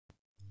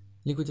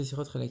L'écoute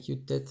Sirot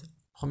Relakiut tête,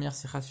 première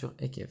sira sur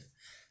Ekev.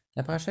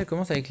 La paracha elle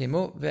commence avec les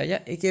mots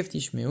Ve'aya Ekev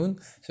Tishmeun,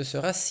 ce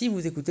sera si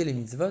vous écoutez les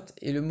mitzvot,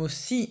 et le mot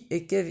si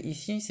Ekev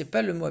ici, c'est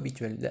pas le mot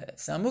habituel,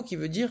 c'est un mot qui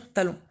veut dire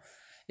talon.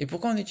 Et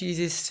pourquoi on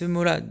utilisait ce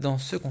mot-là dans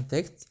ce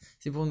contexte?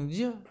 C'est pour nous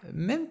dire,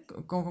 même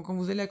quand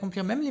vous allez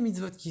accomplir même les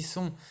mitzvot qui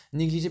sont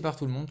négligés par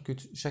tout le monde, que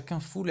chacun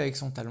foule avec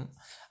son talon,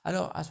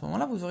 alors à ce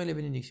moment-là, vous aurez les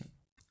bénédictions.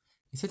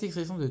 Et cette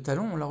expression de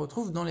talon, on la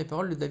retrouve dans les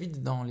paroles de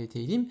David dans les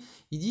Teilim.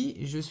 Il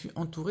dit je suis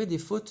entouré des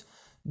fautes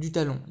du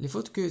talon. Les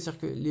fautes c'est-à-dire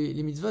que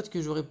les mitzvot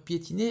que j'aurais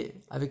piétinées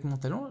avec mon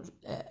talon,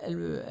 elles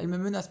me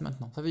menacent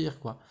maintenant. Ça veut dire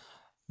quoi?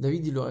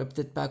 David, il aurait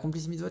peut-être pas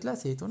accompli ces mitzvot-là,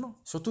 c'est étonnant.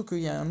 Surtout qu'il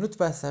y a un autre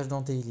passage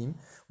dans Teilim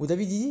où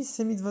David dit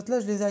ces mitzvot-là,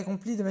 je les ai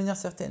accomplis de manière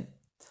certaine.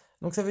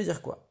 Donc ça veut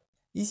dire quoi?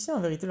 Ici,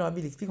 en vérité, le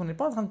rabbi l'explique, on n'est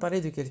pas en train de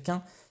parler de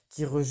quelqu'un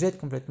qui rejette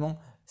complètement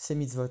ces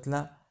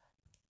mitzvot-là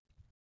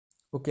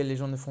auxquels les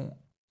gens ne font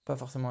pas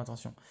forcément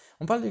attention.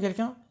 On parle de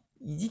quelqu'un,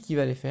 il dit qu'il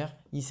va les faire,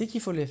 il sait qu'il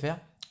faut les faire,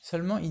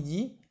 seulement il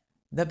dit,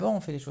 d'abord on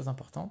fait les choses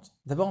importantes,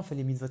 d'abord on fait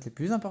les mitzvot les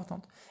plus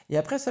importantes, et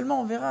après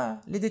seulement on verra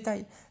les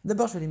détails.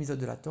 D'abord je fais les mitzvot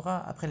de la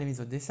Torah, après les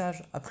mitzvot des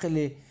sages, après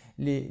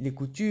les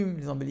coutumes,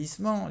 les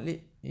embellissements,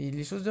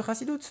 les choses de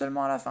Chassidut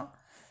seulement à la fin.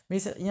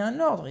 Mais il y a un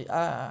ordre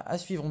à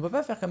suivre. On ne peut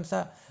pas faire comme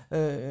ça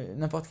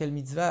n'importe quelle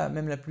mitzvah,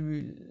 même la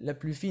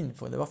plus fine. Il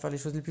faut d'abord faire les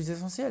choses les plus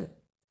essentielles.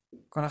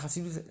 Quand la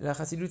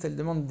Chassidut, elle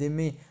demande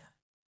d'aimer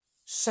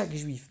chaque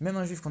juif, même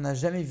un juif qu'on n'a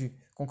jamais vu,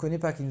 qu'on ne connaît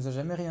pas, qui nous a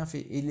jamais rien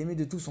fait, et l'aimer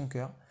de tout son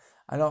cœur,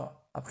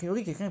 alors, a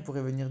priori, quelqu'un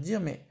pourrait venir dire,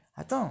 mais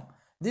attends,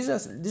 déjà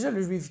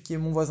le juif qui est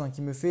mon voisin,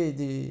 qui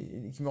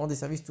me rend des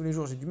services tous les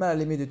jours, j'ai du mal à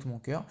l'aimer de tout mon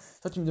cœur.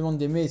 Toi, tu me demandes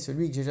d'aimer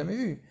celui que j'ai jamais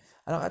vu.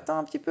 Alors attends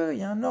un petit peu, il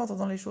y a un ordre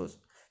dans les choses.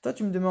 Toi,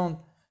 tu me demandes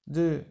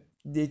de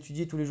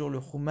d'étudier tous les jours le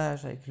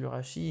Chumash avec le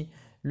Rashi,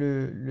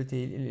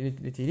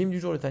 les Télim du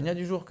jour, le Tanya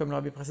du jour, comme le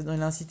rabbi précédent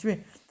il a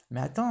institué. Mais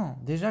attends,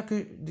 déjà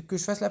que je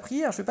fasse la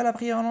prière, je fais pas la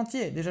prière en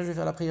entier. Déjà, je vais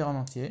faire la prière en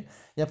entier,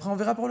 et après, on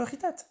verra pour le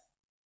chitat.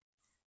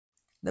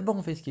 D'abord,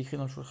 on fait ce qui est écrit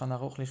dans le Shulchan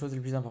Aruch, les choses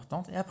les plus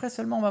importantes, et après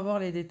seulement on va voir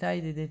les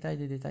détails, des détails,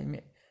 des détails.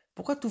 Mais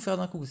pourquoi tout faire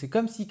d'un coup? C'est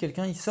comme si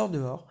quelqu'un il sort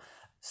dehors,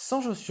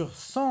 sans chaussures,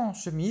 sans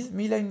chemise,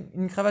 mais il a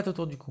une cravate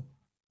autour du cou.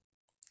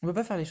 On ne peut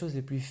pas faire les choses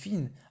les plus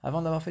fines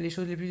avant d'avoir fait les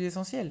choses les plus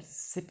essentielles.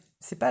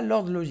 C'est pas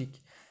l'ordre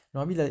logique. Le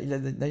rabbi,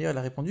 d'ailleurs, il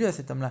a répondu à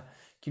cet homme-là,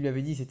 qui lui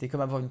avait dit c'était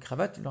comme avoir une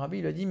cravate. Le rabbi,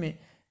 il lui a dit, mais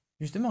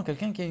justement,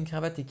 quelqu'un qui a une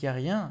cravate et qui a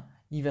rien,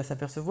 il va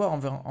s'apercevoir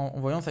en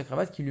voyant sa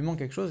cravate qu'il lui manque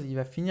quelque chose, il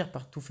va finir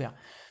par tout faire.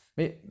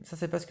 Mais ça,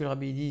 c'est pas ce que le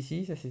rabbi dit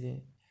ici, ça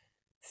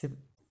c'est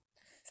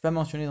pas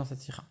mentionné dans cette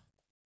sira.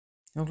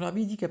 Donc le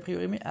rabbi dit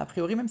a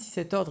priori, même si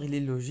cet ordre il est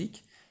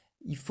logique,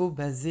 il faut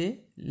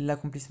baser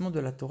l'accomplissement de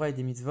la Torah et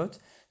des mitzvot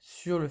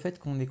sur le fait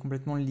qu'on est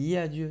complètement lié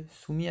à Dieu,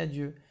 soumis à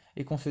Dieu,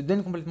 et qu'on se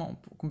donne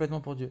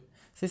complètement pour Dieu.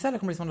 C'est ça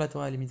l'accomplissement de la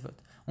Torah et les mitzvot.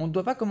 On ne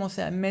doit pas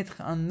commencer à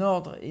mettre un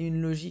ordre et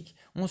une logique.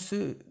 On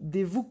se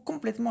dévoue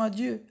complètement à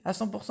Dieu, à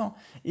 100%.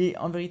 Et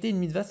en vérité, une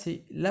mitzvah,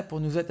 c'est là pour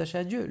nous attacher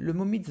à Dieu. Le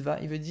mot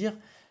mitzvah, il veut dire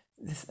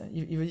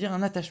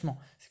un attachement.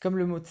 C'est comme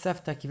le mot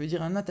tsafta, qui veut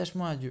dire un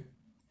attachement à Dieu.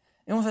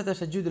 Et on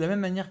s'attache à Dieu de la même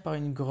manière par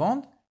une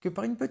grande que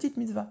par une petite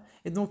mitzvah.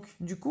 Et donc,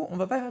 du coup, on ne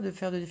va pas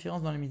faire de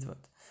différence dans les mitzvot.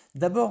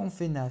 D'abord, on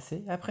fait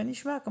Naasé, après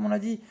Nishma, comme on l'a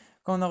dit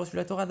quand on a reçu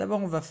la Torah. D'abord,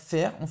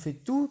 on fait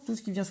tout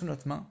ce qui vient sous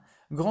notre main,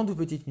 grande ou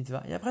petite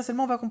mitzvah. Et après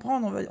seulement, on va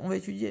comprendre, on va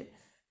étudier.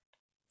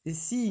 Et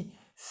si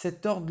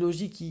cet ordre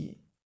logique, il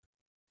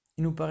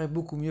nous paraît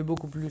beaucoup mieux,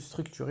 beaucoup plus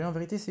structuré, en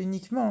vérité, c'est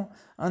uniquement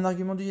un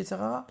argument du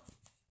Yetzirah.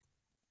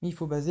 Mais il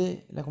faut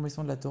baser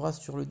l'accomplissement de la Torah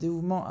sur le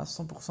dévouement à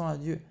 100% à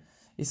Dieu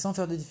et sans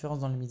faire de différence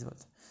dans les mitzvot.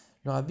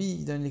 Le rabbi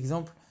il donne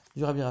l'exemple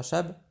du rabbi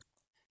Rachab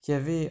qui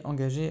avait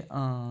engagé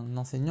un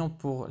enseignant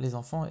pour les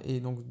enfants et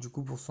donc du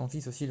coup pour son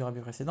fils aussi le rabbi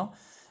précédent.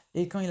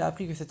 Et quand il a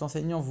appris que cet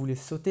enseignant voulait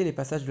sauter les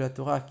passages de la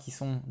Torah qui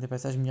sont des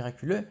passages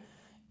miraculeux,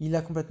 il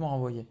l'a complètement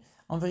renvoyé.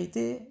 En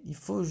vérité, il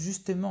faut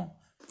justement,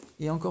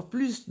 et encore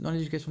plus dans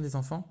l'éducation des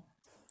enfants,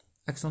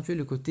 accentuer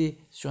le côté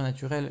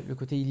surnaturel, le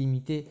côté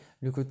illimité,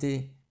 le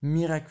côté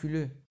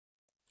miraculeux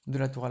de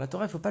la Torah. La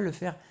Torah, il ne faut pas le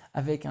faire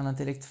avec un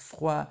intellect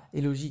froid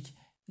et logique.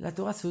 La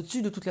Torah, c'est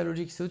au-dessus de toute la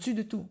logique, c'est au-dessus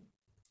de tout.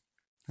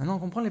 Maintenant, on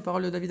comprend les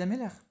paroles de David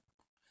Ameller.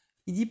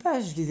 Il dit pas,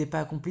 je ne les ai pas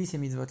accomplis, ces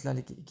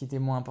mitzvot-là, qui étaient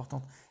moins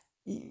importantes.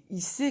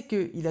 Il sait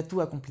qu'il a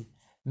tout accompli.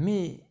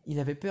 Mais il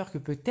avait peur que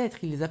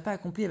peut-être il ne les a pas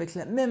accomplis avec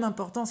la même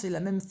importance et la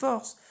même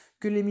force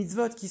que les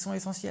mitzvot qui sont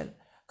essentiels.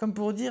 Comme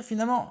pour dire,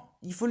 finalement,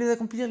 il faut les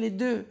accomplir les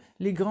deux,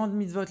 les grandes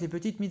mitzvot, les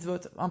petites mitzvot,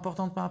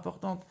 importantes, pas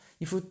importantes.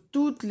 Il faut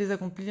toutes les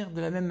accomplir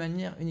de la même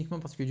manière, uniquement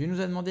parce que Dieu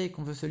nous a demandé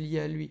qu'on veut se lier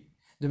à lui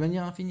de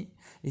manière infinie.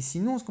 Et si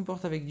nous on se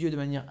comporte avec Dieu de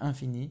manière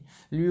infinie,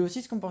 lui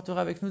aussi se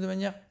comportera avec nous de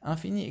manière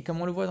infinie. Et comme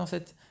on le voit dans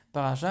cette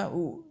paracha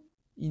où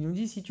il nous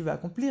dit si tu vas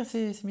accomplir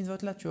ces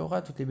mitzvot-là, tu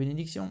auras toutes les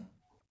bénédictions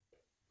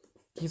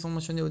qui sont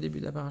mentionnées au début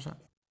de la paracha.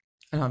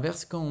 À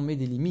l'inverse, quand on met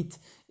des limites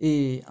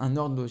et un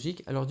ordre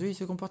logique, alors Dieu il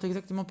se comporte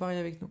exactement pareil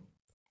avec nous.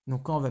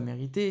 Donc quand on va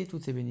mériter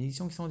toutes ces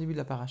bénédictions qui sont au début de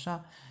la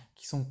paracha,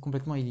 qui sont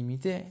complètement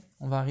illimitées,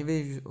 on va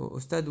arriver au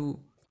stade où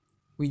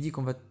il dit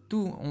qu'on va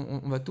tout,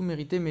 on va tout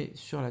mériter, mais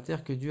sur la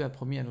terre que Dieu a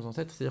promis à nos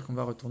ancêtres, c'est-à-dire qu'on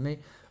va retourner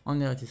en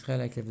Eretz Israël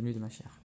avec la venue de Mashiach.